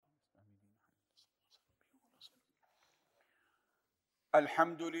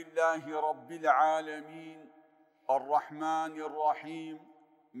الحمد لله رب العالمين الرحمن الرحيم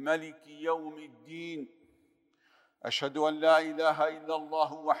ملك يوم الدين. أشهد أن لا إله إلا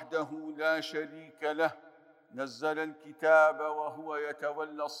الله وحده لا شريك له نزل الكتاب وهو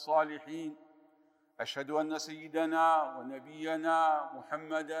يتولى الصالحين. أشهد أن سيدنا ونبينا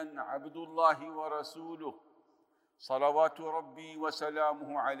محمدًا عبد الله ورسوله صلوات ربي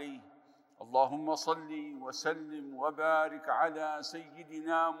وسلامه عليه. اللهم صل وسلم وبارك على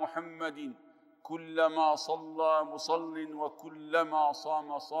سيدنا محمد كلما صلى مصل وكلما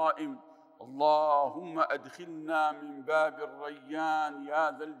صام صائم. اللهم أدخلنا من باب الريان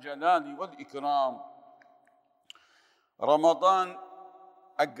يا ذا الجلال والإكرام. Ramadan,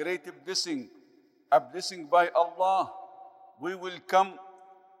 a great blessing, a blessing by Allah. We will come,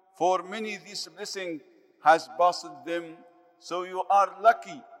 for many this blessing has passed them, so you are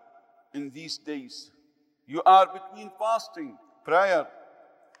lucky in these days. You are between fasting, prayer,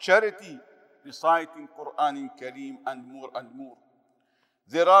 charity, reciting Quran Kareem, and more and more.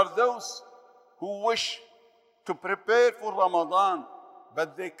 There are those who wish to prepare for Ramadan,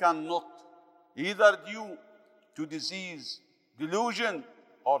 but they cannot, either due to disease, delusion,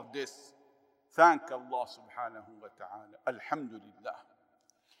 or death. Thank Allah subhanahu wa ta'ala. Alhamdulillah.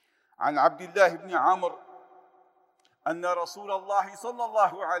 عن عبد الله بن عمرو أن رسول الله صلى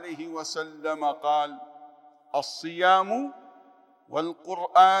الله عليه وسلم قال: الصيام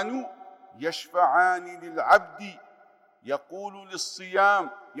والقرآن يشفعان للعبد. يقول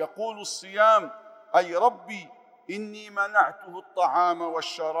الصيام: أي ربي إني منعته الطعام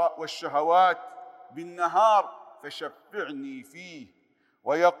والشهوات بالنهار فشفعني فيه.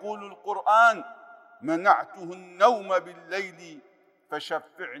 ويقول القرآن: منعته النوم بالليل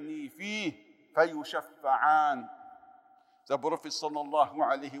فشفعني فيه. فيشفعان. The Prophet sallallahu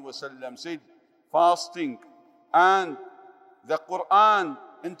alaihi wasallam said, fasting and the Quran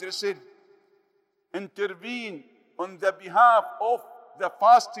intervene on the behalf of the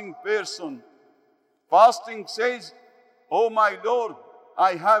fasting person. Fasting says, "Oh my Lord,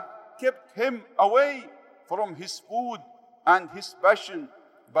 I have kept him away from his food and his passion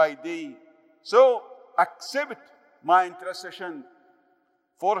by day. So accept my intercession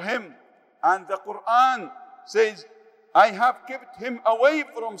for him." And the Quran says, "I have kept him away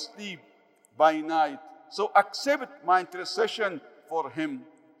from sleep by night. So accept my intercession for him."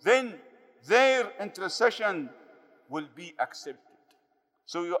 Then their intercession will be accepted.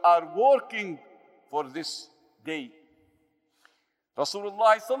 So you are working for this day.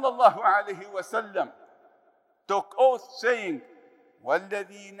 Rasulullah sallallahu alayhi wa sallam took oath saying,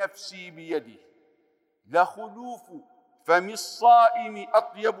 "والذي نفسي بيده لخلوف فم الصائم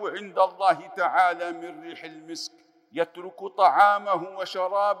أطيب عند الله تعالى من ريح المسك يترك طعامه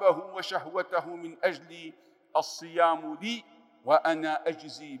وشرابه وشهوته من أجل الصيام لي وأنا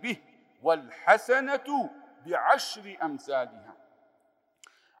أجزي به والحسنة بعشر أمثالها."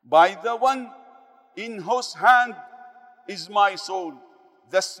 By the one in whose hand is my soul,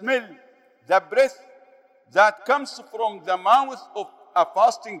 the smell, the breath that comes from the mouth of a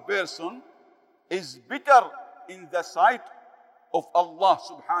fasting person is better in the sight of Allah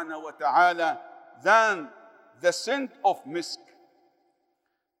subhanahu wa ta'ala than the scent of misk.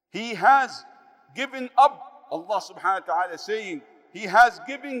 He has given up, Allah subhanahu wa ta'ala saying, he has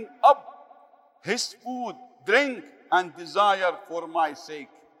given up his food, drink, and desire for my sake.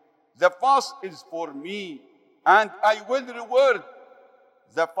 The fast is for me, and I will reward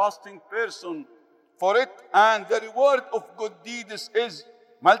the fasting person for it, and the reward of good deeds is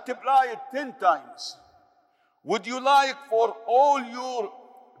multiplied 10 times. Would you like for all your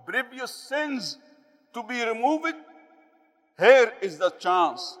previous sins to be removed? Here is the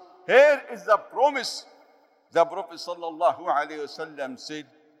chance. Here is the promise. The Prophet sallallahu alayhi wasallam said,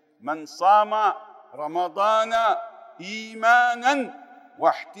 "Man sama Ramadana imanan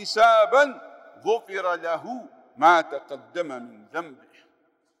wa ihtisaban ghufira lahu ma taqaddama min dhanbih."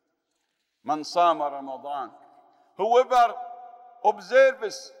 Man sama Ramadan. Whoever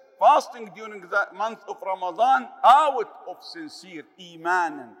observes fasting during the month of Ramadan out of sincere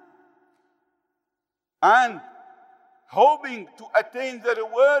iman and hoping to attain the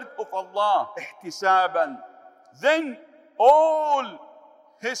reward of Allah, ihtisaban, then all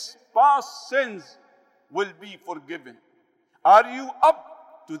his past sins will be forgiven. Are you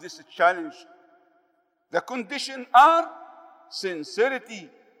up to this challenge? The conditions are sincerity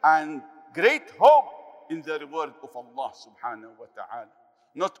and great hope in the reward of Allah subhanahu wa ta'ala.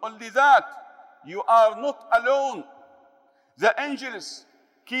 Not only that, you are not alone. The angels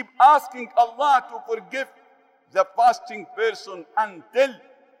keep asking Allah to forgive the fasting person until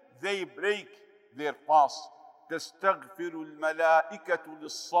they break their fast. تستغفر الملائكة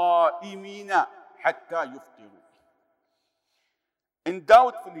للصائمين حتى يفطروا.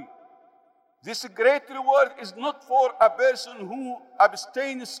 Undoubtedly, this great reward is not for a person who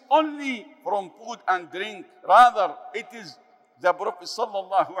abstains only from food and drink. Rather, it is the Prophet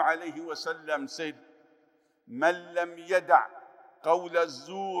sallallahu alayhi wa sallam said, من لم يدع قول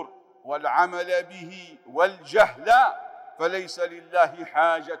الزور والعمل به والجهل فليس لله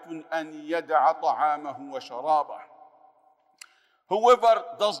حاجة أن يدع طعامه وشرابه. Whoever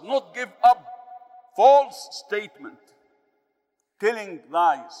does not give up false statement, telling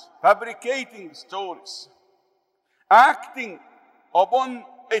lies, fabricating stories, acting upon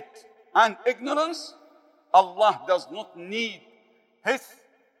it, and ignorance, Allah does not need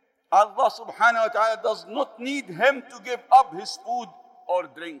Allah subhanahu wa ta'ala does not need him to give up his food or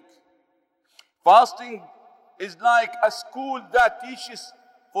drink. Fasting is like a school that teaches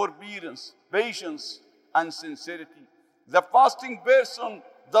forbearance, patience, and sincerity. The fasting person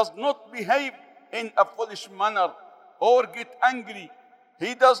does not behave in a foolish manner or get angry.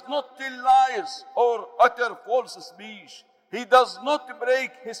 He does not tell lies or utter false speech. He does not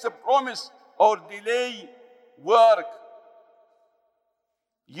break his promise or delay work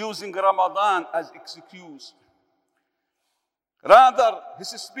using Ramadan as excuse. Rather, his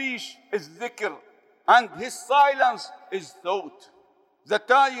speech is dhikr and his silence is thought. The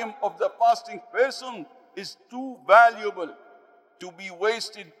time of the fasting person is too valuable to be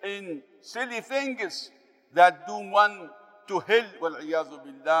wasted in silly things that do one to hell, wal-iyadhu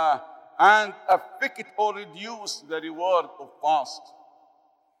billah, and affect or reduce the reward of fast.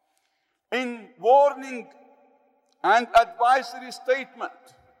 In warning and advisory statement,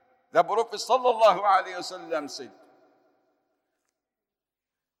 the Prophet sallallahu alayhi wa sallam said,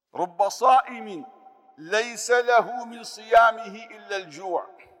 رب صائم ليس له من صيامه إلا الجوع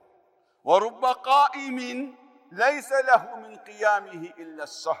ورب قائم ليس له من قيامه إلا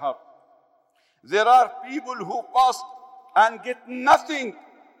السهر. There are people who fast and get nothing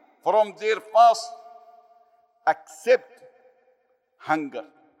from their fast except hunger.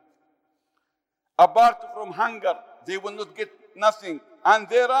 Apart from hunger, they will not get nothing. And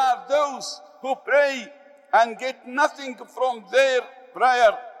there are those who pray and get nothing from their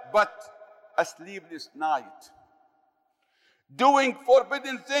prayer but a sleepless night. Doing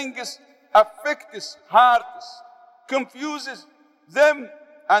forbidden things affects hearts, confuses them,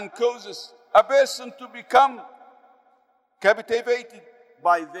 and causes a person to become captivated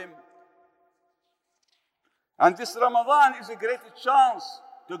by them. And this Ramadan is a great chance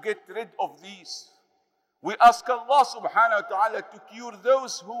to get rid of these. We ask Allah subhanahu wa ta'ala to cure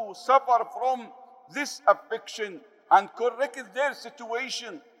those who suffer from this affliction and correct their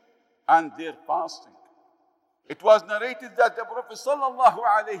situation and their fasting. It was narrated that the Prophet sallallahu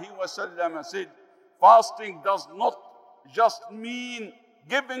alayhi wa sallam said, fasting does not just mean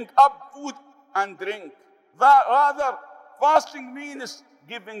giving up food and drink. Rather, fasting means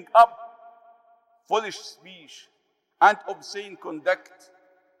giving up foolish speech and obscene conduct.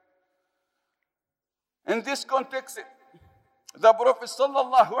 In this context, the Prophet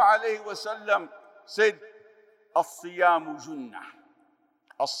sallallahu alayhi wa sallam said, الصيام جنة.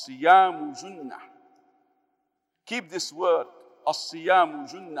 الصيام جنة. Keep this word. الصيام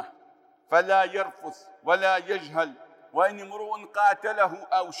جنة. فلا يرفث ولا يجهل وإن امرؤ قاتله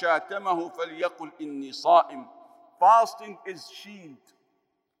أو شاتمه فليقل إني صائم. Fasting is shield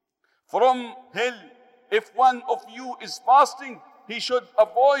from hell. If one of you is fasting, he should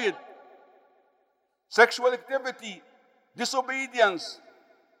avoid sexual activity, disobedience,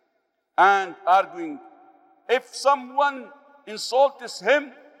 and arguing. If someone insults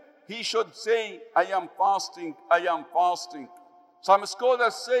him, he should say, I am fasting, I am fasting. Some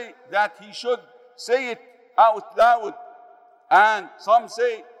scholars say that he should say it out loud, and some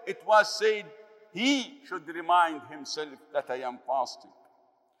say it was said he should remind himself that I am fasting.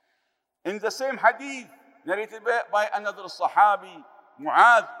 In the same hadith narrated by another Sahabi,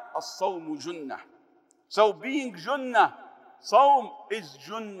 Mu'adh, as-sawmu junnah. So being junnah, sawm is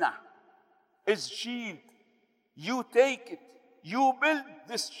junnah, is shield. You take it, you build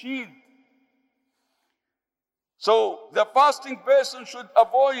this shield. So the fasting person should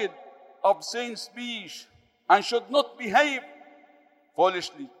avoid obscene speech and should not behave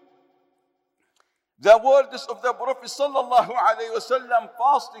foolishly. The words of the Prophet sallallahu alaihi wasallam,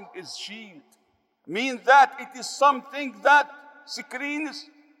 fasting is shield, means that it is something that screens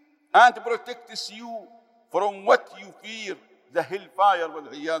and protects you from what you fear, the hellfire,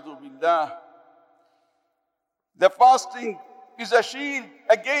 wal-iyadhu billah. The fasting is a shield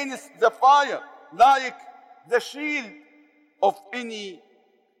against the fire, like the shield of any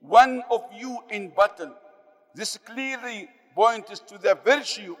one of you in battle. This clearly points to the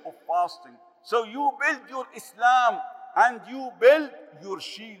virtue of fasting. So you build your Islam and you build your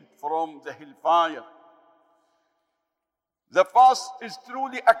shield from the hellfire. The fast is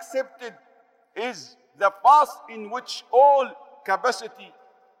truly accepted is the fast in which all capacity,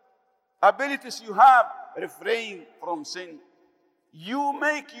 abilities you have, refrain from sin. You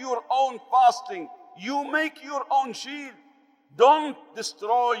make your own fasting. You make your own shield. Don't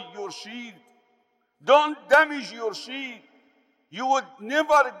destroy your shield. Don't damage your shield. You would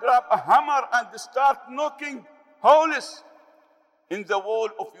never grab a hammer and start knocking holes in the wall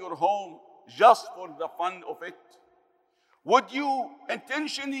of your home just for the fun of it. Would you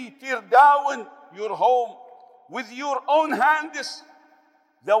intentionally tear down your home with your own hands?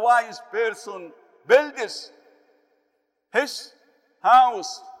 The wise person builds his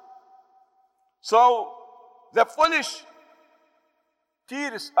house. So the foolish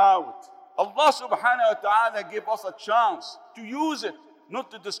tears out. Allah subhanahu wa ta'ala gave us a chance to use it,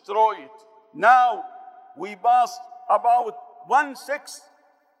 not to destroy it. Now we passed about 1/6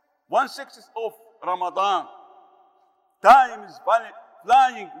 of Ramadan. Time is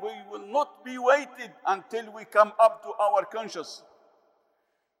flying. We will not be waited until we come up to our conscience.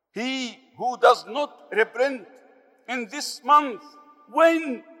 He who does not repent in this month,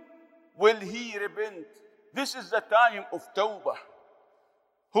 when will he repent? This is the time of Tawbah.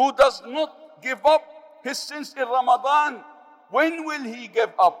 Who does not give up his sins in Ramadan, when will he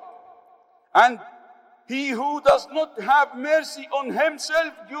give up? And he who does not have mercy on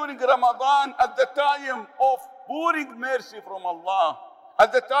himself during Ramadan at the time of pouring mercy from Allah,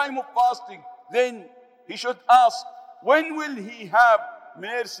 at the time of fasting, then he should ask, when will he have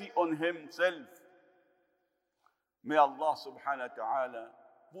mercy on himself? May Allah subhanahu wa ta'ala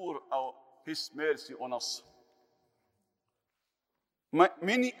pour out his mercy on us.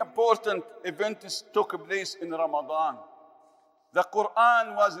 Many important events took place in Ramadan. The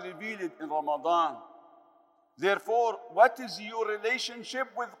Quran was revealed in Ramadan. Therefore, what is your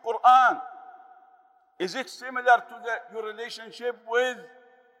relationship with Quran? Is it similar to your relationship with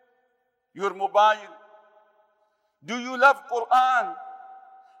your mobile? Do you love Quran?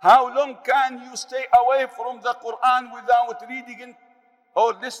 How long can you stay away from the Quran without reading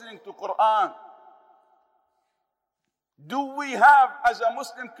or listening to Quran? Do we have, as a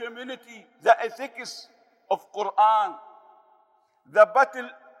Muslim community, the ethics of Quran? The battle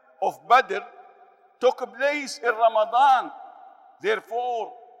of Badr took place in Ramadan.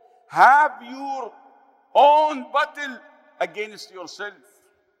 Therefore, have your own battle against yourself.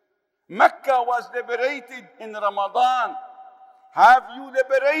 Mecca was liberated in Ramadan. Have you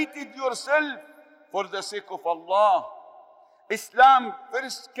liberated yourself for the sake of Allah? Islam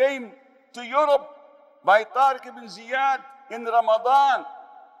first came to Europe by Tariq ibn Ziyad in Ramadan.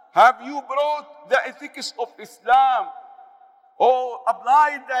 Have you brought the ethics of Islam or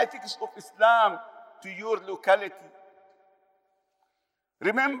applied the ethics of Islam to your locality?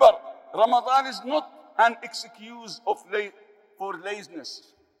 Remember, Ramadan is not an excuse for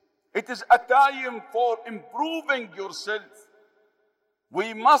laziness. It is a time for improving yourself.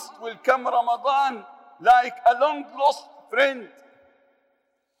 We must welcome Ramadan like a long-lost friend.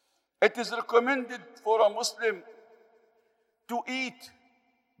 It is recommended for a Muslim to eat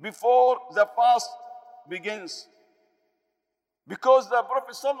before the fast begins, because the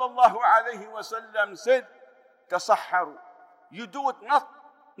Prophet sallallahu alaihi wasallam said, "Tasahharu." You do it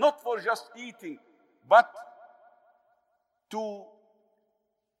not for just eating, but to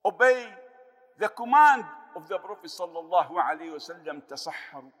obey the command of the Prophet sallallahu alaihi wasallam.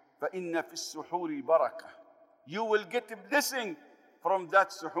 Tasahharu, fa inna fi as-suhuri barakah. You will get a blessing from that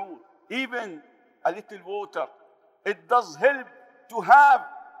suhoor. Even a little water, it does help to have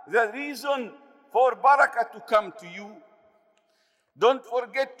the reason for barakah to come to you. Don't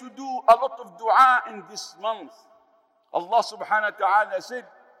forget to do a lot of dua in this month. Allah subhanahu wa ta'ala said,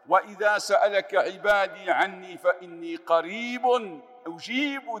 وَإِذَا سَأَلَكَ عِبَادِي عَنِّي فَإِنِّي قَرِيبٌ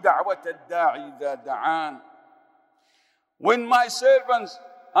أُجِيبُ دَعْوَةَ الدَّاعِ إِذَا دَعَانِ. When my servants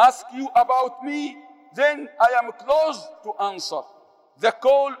ask you about me, then I am close to answer. The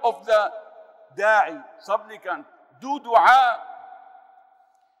call of the da'i, supplicant, do dua.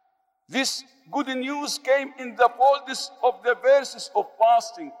 This good news came in the boldest of the verses of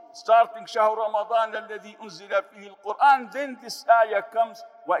fasting, starting شهر رمضان الذي أنزل فيه القرآن. Then this ayah comes,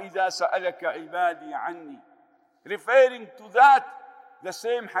 وَإِذَا سَأَلَكَ عِبَادِي عَنِّي, referring to that, the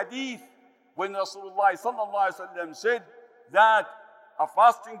same hadith when Rasulullah sallallahu alaihi wasallam said that a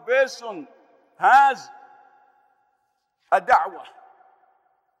fasting person has a da'wah.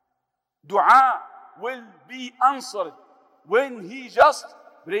 Dua will be answered when he just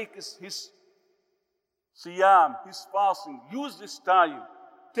breaks his siyam, his fasting. Use this time.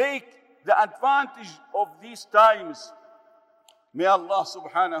 Take the advantage of these times. May Allah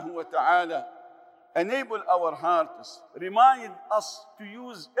subhanahu wa ta'ala enable our hearts, remind us to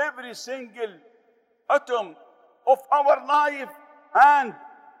use every single atom of our life and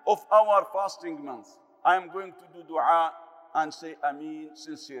of our fasting month. I am going to do dua and say Ameen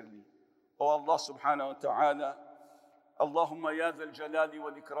sincerely. Oh Allah subhanahu wa ta'ala, اللهم يا ذا الجلال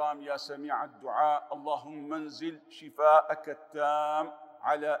والإكرام يا سميع الدعاء اللهم انزل شفاءك التام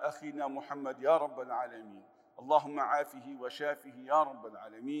على أخينا محمد يا رب العالمين. اللهم عافه وشافه يا رب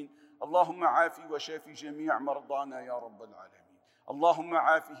العالمين. اللهم عافي وشافي جميع مرضانا يا رب العالمين. اللهم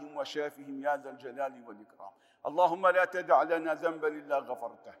عافهم وشافهم يا ذا الجلال والإكرام. اللهم لا تدع لنا ذنبا إلا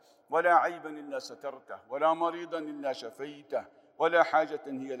غفرته ولا عيبا إلا سترته ولا مريضا إلا شفيته ولا حاجة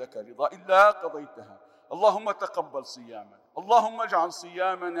هي لك رضا إلا قضيتها. اللهم تقبل صيامنا. اللهم اجعل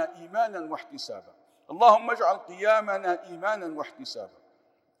صيامنا إيمانا واحتسابا. اللهم اجعل قيامنا إيمانا واحتسابا.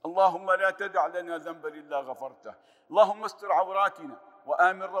 اللهم لا تدع لنا ذنبا إلا غفرته. اللهم استر عوراتنا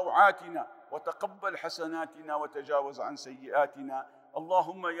وآمن روعاتنا وتقبل حسناتنا وتجاوز عن سيئاتنا.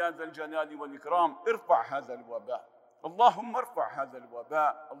 اللهم يا ذا الجلال والإكرام ارفع هذا الوباء. اللهم ارفع هذا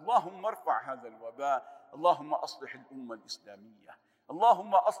الوباء. اللهم ارفع هذا الوباء. اللهم أصلح الأمة الإسلامية.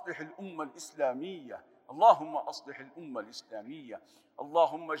 اللهم أصلح الأمة الإسلامية. اللهم أصلح الأمة الإسلامية.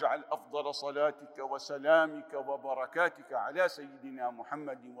 اللهم اجعل أفضل صلاتك وسلامك وبركاتك على سيدنا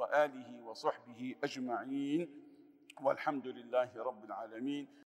محمد وآله وصحبه أجمعين والحمد لله رب العالمين.